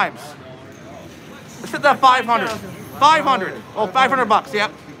 4 times. Let's hit that 500. 500. Oh, 500 bucks,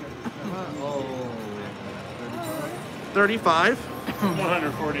 yep. 35.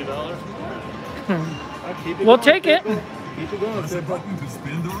 $140. We'll take it.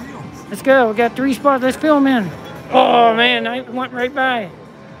 Let's go. We got 3 spots. Let's fill them in. Oh, man, I went right by.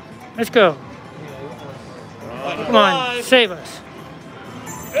 Let's go. Come on, save us.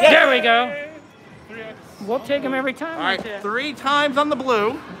 There we go. We'll take them every time. All right, 3 times on the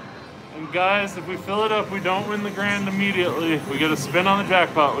blue. And guys, if we fill it up, we don't win the grand immediately. We get a spin on the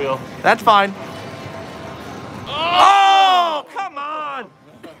jackpot wheel. That's fine. Oh, come on.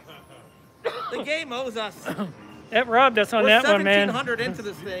 The game owes us. That robbed us on We're that one, man. 1,700 into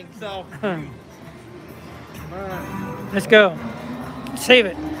this thing, so. Let's go. Save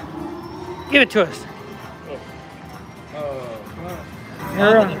it. Give it to us.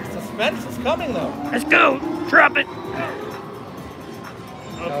 It's a spin suspense is coming though. Let's go. Drop it.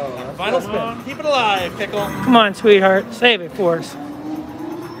 Final spin. Keep it alive, Pickle. Come on, sweetheart. Save it for us.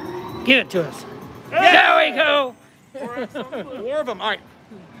 Give it to us. There we go. 4 of them. All right.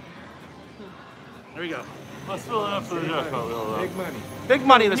 There we go. Let's fill it up for the jackpot wheel, though. Big money. Big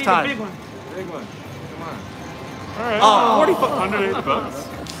money this Need a time. big one. Big one. Come on. All right. Oh, 180 bucks.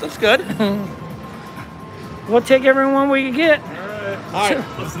 That's good. We'll take everyone we can get. All right.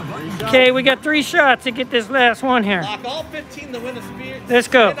 Okay, we got 3 shots to get this last one here. Lock all 15 to win a spear. Let's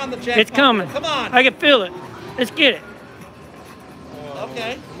go. Spin on the jackpot. It's coming. Come on. I can feel it. Let's get it.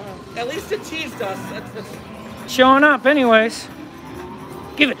 Okay. At least it teased us. That's... Showing up anyways.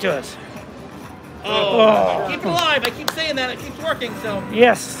 Give it to us. Oh. Keep it alive. I keep saying that. It keeps working, so.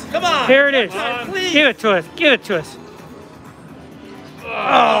 Yes. Come on. Here it is. Come on, please. Give it to us. Give it to us.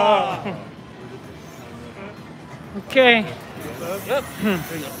 Oh. Okay. Yep. There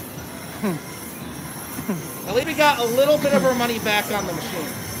you go. At least we got a little bit of our money back on the machine.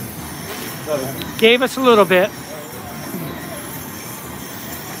 Gave us a little bit.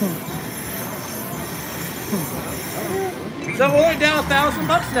 So we're only down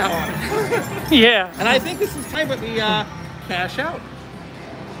 $1,000 now on it. Yeah. And I think this is time that we cash out.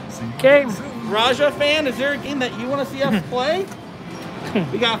 Okay. Raja fan, is there a game that you want to see us play?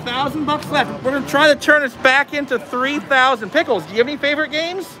 We got $1,000 left. We're gonna try to turn this back into 3,000. Pickles, do you have any favorite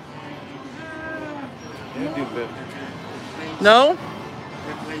games? No?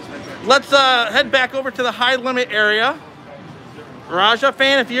 Let's head back over to the high limit area. Raja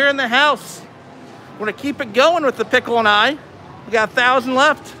fan, if you're in the house, we're gonna keep it going with the Pickle and I. We got 1,000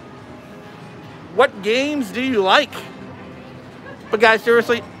 left. What games do you like? But guys,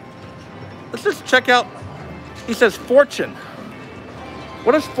 seriously, let's just check out. He says fortune.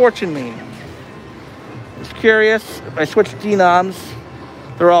 What does fortune mean? Just curious. If I switch denoms,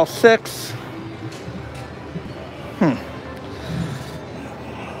 they're all 6.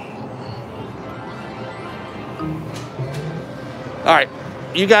 All right,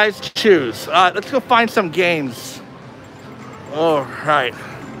 you guys choose. Let's go find some games. All right.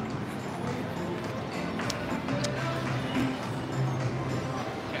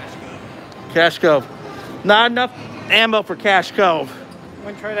 Cash Cove. Not enough ammo for Cash Cove.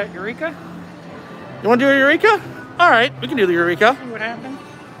 Want to try that Eureka? You want to do a Eureka? All right, we can do the Eureka. See what happens.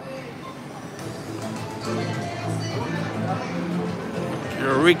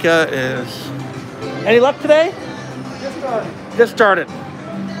 Eureka is... Any luck today? Just started. Just started.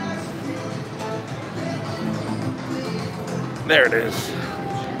 There it is.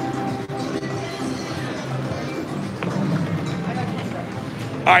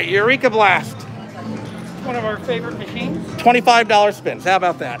 All right, Eureka Blast. One of our favorite machines. $25 spins. How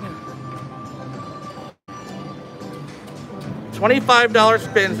about that? $25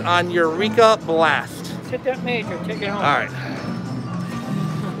 spins on Eureka Blast. Hit that major. Take it home. All right.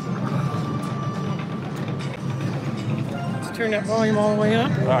 Let's turn that volume all the way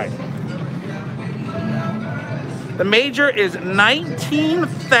up. All right. The major is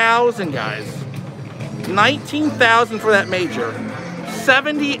 19,000, guys. 19,000 for that major.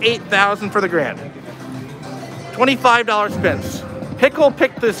 78,000 for the grand. $25 spins. Pickle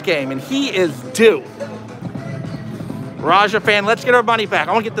picked this game, and he is due. Raja fan, let's get our money back.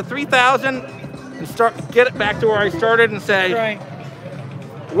 I want to get the 3,000 and get it back to where I started and say, Right.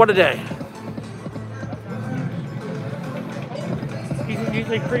 what a day. These are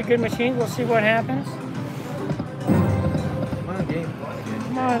usually pretty good machines. We'll see what happens.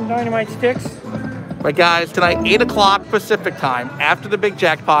 Come on, dynamite sticks. But guys, tonight, 8 o'clock Pacific time, after the Big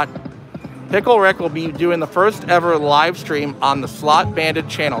Jackpot, Pickle Rick will be doing the first ever live stream on the Slot Bandit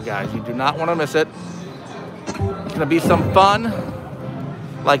channel, guys. You do not want to miss it. It's gonna be some fun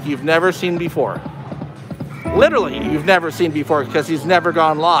like you've never seen before. Literally, you've never seen before, because he's never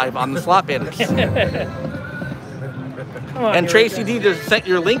gone live on the Slot Bandits. Come on, And Eureka. Tracy D just sent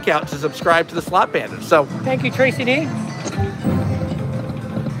your link out to subscribe to the Slot Bandits. So Thank you, Tracy D.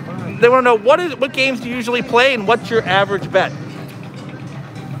 they want to know what games do you usually play and what's your average bet?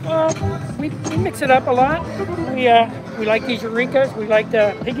 Well, we mix it up a lot. We like these Eurekas. We like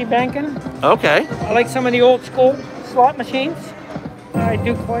the piggy banking. Okay. I like some of the old school slot machines. I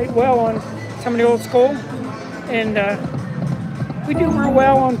do quite well on some of the old school. And we do real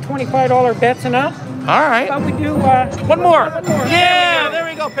well on $25 bets and up. All right. But we do... One more. One more. Yeah, there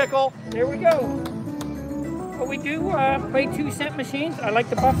we go, Pickle. There we go. But we do play 2-cent machines. I like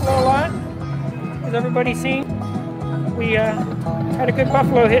the Buffalo a lot, as everybody's seen. We had a good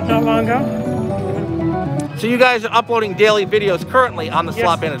Buffalo hit not long ago. So you guys are uploading daily videos currently on the Yes.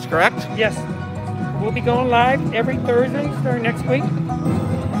 Slot Bandits, correct? Yes. We'll be going live every Thursday starting next week.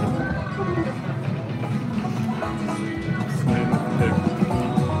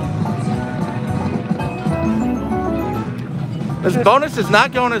 This bonus is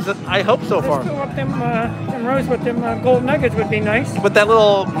not going as I hope so far. Let's fill up them rows with them gold nuggets would be nice. With that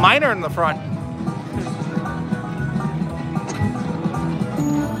little miner in the front.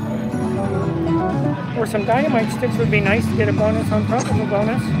 Or some dynamite sticks would be nice to get a bonus on top of a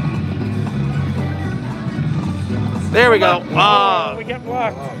bonus. There we go. Oh, we get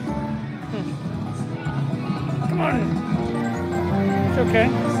blocked. Come on. It's okay.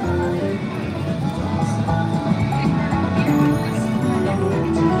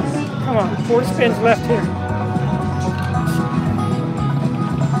 Come on, 4 spins left here.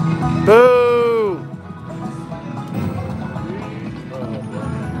 Boo!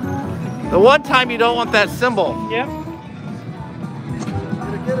 The one time you don't want that symbol. Yep.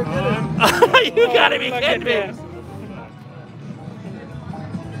 Get it. You gotta be Look kidding me. at this.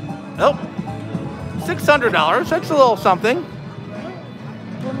 Nope. $600. That's a little something.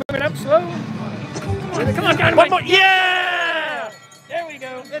 We're moving up slow. Come on, Dynamite. One more. Yeah! There we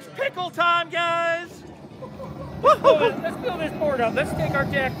go. It's pickle time, guys. Let's fill this board up. Let's take our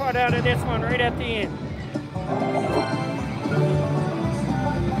jackpot out of this one right at the end.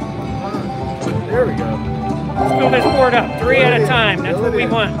 There we go. Let's fill this board up. 3 at a time. That's what we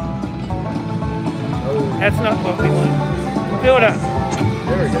want. That's not what we want. Fill it up.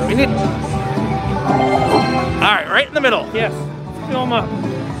 There we go. We need. All right, right in the middle. Yes. Fill them up.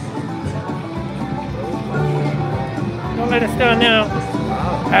 Don't let us down now.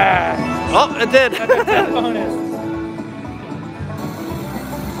 Ah, Oh, it did. that's a 10 bonus.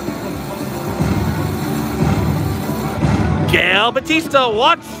 Gail Batista,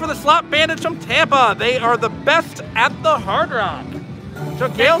 watch for the slot bandits from Tampa. They are the best at the Hard Rock. So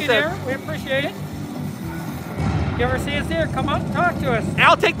Gail Thank you said, there. We appreciate it. You ever see us here? Come up and talk to us.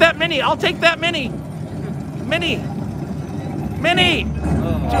 I'll take that mini. I'll take that mini. Mini.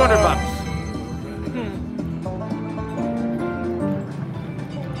 200 bucks.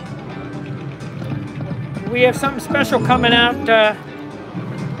 We have something special coming out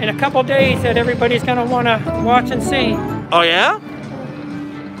in a couple days that everybody's going to want to watch and see. Oh, yeah?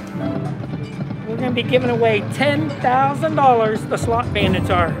 We're going to be giving away $10,000, the slot bandits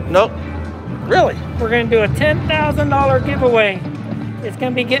are. Nope. Really? We're going to do a $10,000 giveaway. It's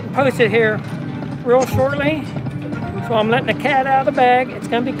going to be getting posted here real shortly. So I'm letting the cat out of the bag. It's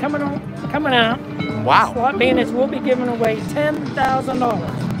going to be coming out. Wow. Slot bandits will be giving away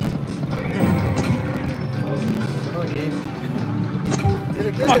 $10,000.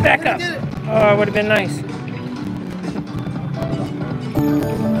 Come on, back up. Oh, it would have been nice.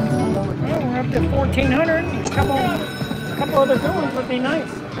 Well, we're up to 1,400. A couple other good ones would be nice.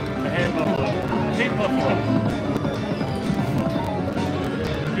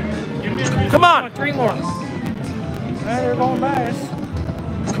 Come on. 3 more. They're going by us.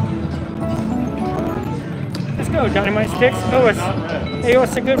 Let's go, Dynamite Sticks. They owe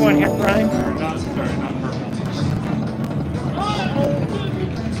us a good one here, Brian.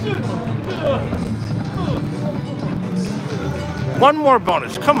 One more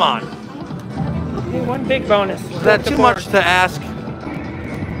bonus. Come on. Hey, one big bonus. Is that too much to ask?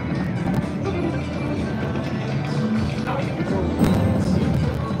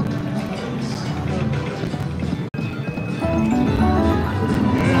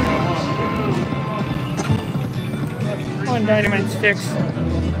 One Dynamite Sticks.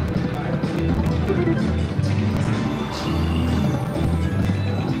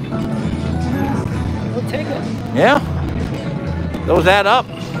 We'll take it. Yeah. Those add up.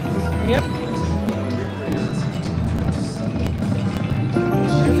 Yep.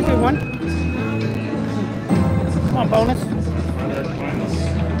 Here's a good one. Come on, bonus.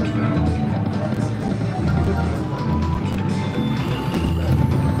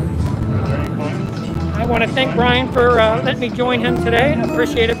 I want to thank Brian for letting me join him today. I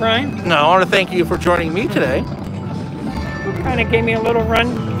appreciate it, Brian. No, I want to thank you for joining me today. Kind of gave me a little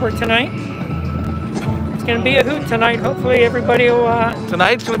run for tonight. It's going to be a hoot tonight. Hopefully everybody will...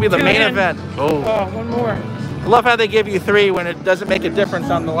 Tonight's going to be the tune main in. event. Oh. Oh, one more. I love how they give you 3 when it doesn't make a difference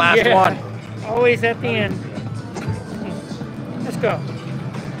on the last one. Always at the end. Let's go.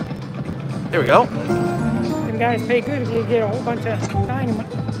 There we go. Them guys pay good if you get a whole bunch of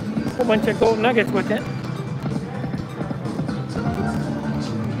dynamite, a whole bunch of gold nuggets with it.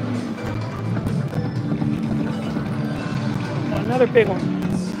 Another big one.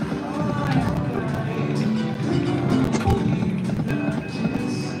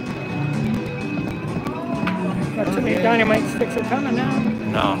 Got too many dynamite sticks are coming now.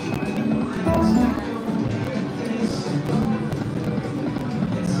 No.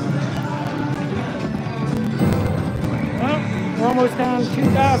 Well, we're almost down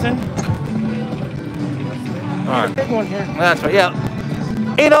 2,000. All right. Big one here. That's right, yeah.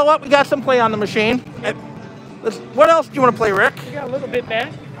 Hey, you know what? We got some play on the machine. What else do you want to play, Rick? We got a little bit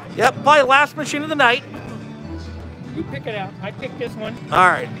back. Yep, probably last machine of the night. You pick it out. I picked this one. All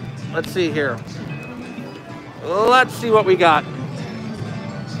right, let's see here. Let's see what we got.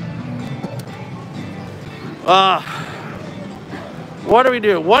 What do we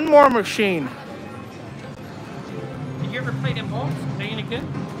do? One more machine. Did you ever play them balls? Are they any good?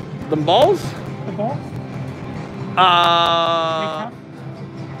 The balls? The balls?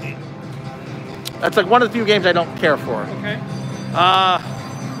 That's like one of the few games I don't care for. Okay.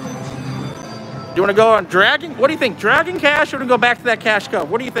 Do you want to go on Dragon? What do you think? Dragon Cash or to go back to that Cash Cove?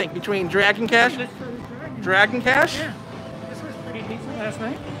 What do you think between Dragon Cash? Dragon Cash? Yeah. This was pretty decent last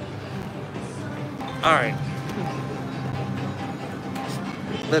night. All right.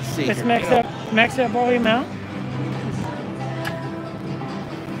 Let's see. Let's here. max that volume out.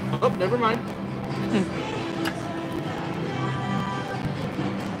 Oh, never mind.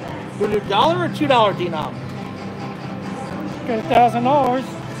 Do you do $1 or $2 denom? Got $1,000.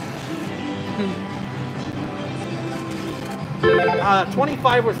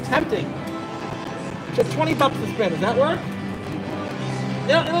 25 was tempting. So 20 bucks to spin. Does that work?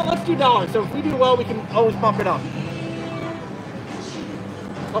 Yeah, no, let's do $1. So if we do well, we can always bump it up.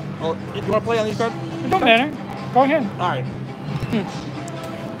 Oh, do you want to play on these cards? It don't matter. Go ahead. All right.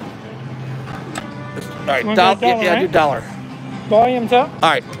 All right, You want to go yeah, right? do $1. Volume's up. All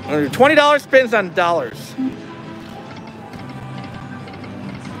right, I'm gonna do $20 spins on dollars.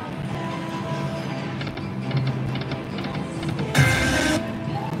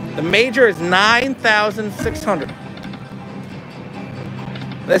 The major is 9,600.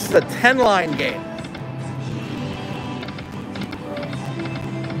 This is a 10-line game.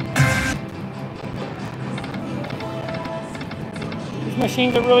 These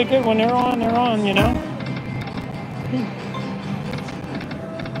machines are really good when they're on, you know?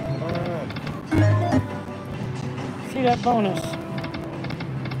 See that bonus.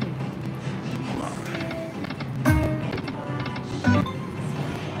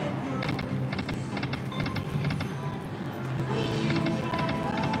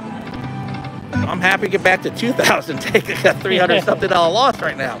 I'm happy to get back to 2,000. Take a $300 something loss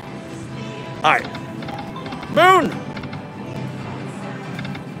right now. All right, Moon.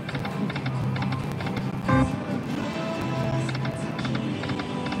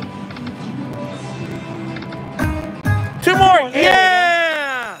 Two more.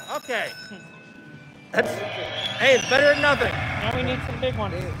 Yeah. Okay. That's. Hey, it's better than nothing. Now we need some big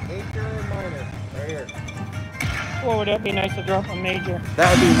ones. Major or minor? Right here. Boy, would that be nice to drop a major.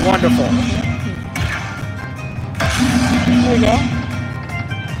 That would be wonderful. There you go.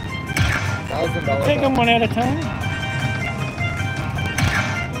 $1,000. Take them one at a time.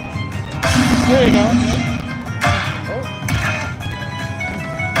 There you go.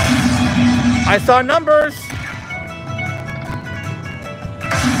 I saw numbers.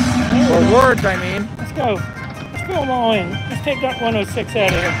 Or words, I mean. Let's go. Let's fill them all in. Let's take that 106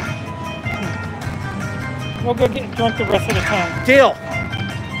 out of here. We'll go get drunk the rest of the time. Deal.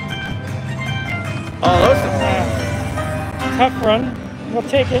 Oh, those are Tough run. We'll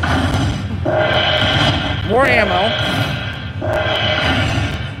take it. more ammo.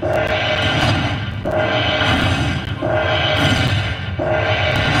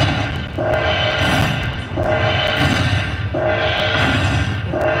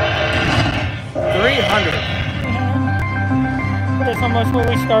 That's almost where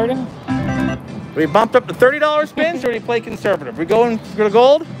we started. We bumped up to $30 spins, or do we play conservative? We going for the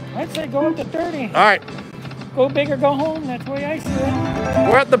gold? I'd say go up to 30. All right. Go big or go home. That's the way I see it.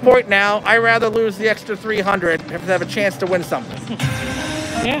 We're at the point now. I'd rather lose the extra 300 if I have a chance to win something.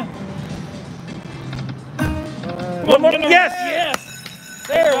 Yeah. One more. Yes. Yes.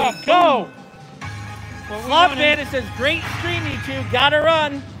 There we go. Flop man, it says, great stream, you two. Gotta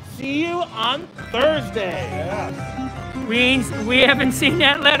run. See you on Thursday. we haven't seen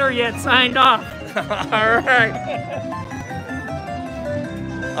that letter yet signed off. All right.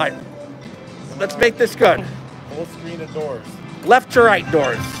 All right. Let's make this good. Full screen of doors. Left to right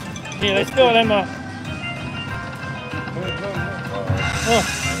doors. Yeah, let's fill them up. Oh.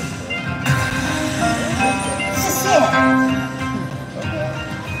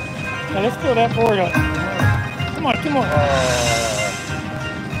 Now let's fill that board up. Come on, come on.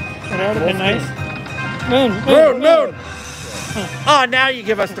 That would have been nice. Moon. Oh, now you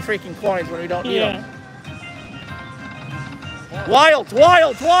give us the freaking coins when we don't need them. Wilds.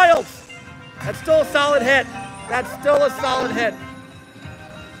 That's still a solid hit. That's still a solid hit.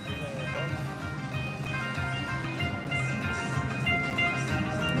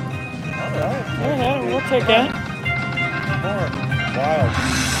 Yeah, we'll take that. Wild.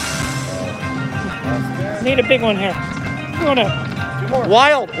 Need a big one here. Come on up. Two more.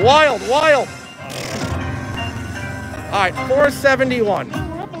 Wild. All right, 471.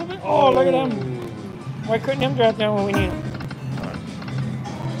 Oh, look at them. Why couldn't them drop down when we need them?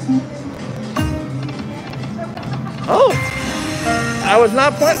 Oh, I was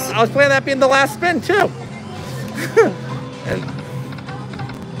planning that being the last spin too.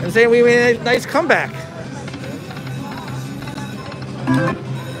 and saying we made a nice comeback.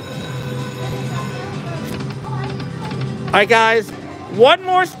 All right, guys, one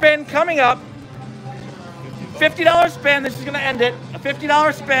more spin coming up. $50 spin. This is going to end it. A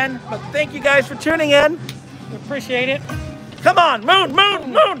 $50 spin. But thank you guys for tuning in. We appreciate it. Come on,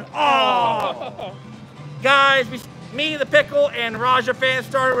 moon. Oh, guys, me, the Pickle, and Raja fan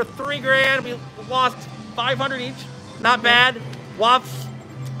started with $3 grand. We lost 500 each. Not bad. Wops,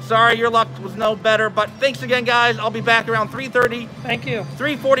 sorry, your luck was no better. But thanks again, guys. I'll be back around 3:30. Thank you.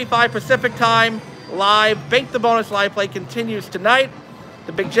 3:45 Pacific time, live. Bank the Bonus live play continues tonight.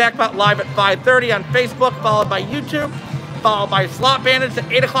 The Big Jackpot live at 5:30 on Facebook, followed by YouTube, followed by Slot Bandits at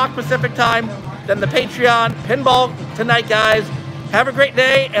 8 o'clock Pacific time. Then the Patreon pinball tonight, guys. Have a great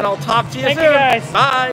day, and I'll talk to you soon. Thank you, guys. Bye.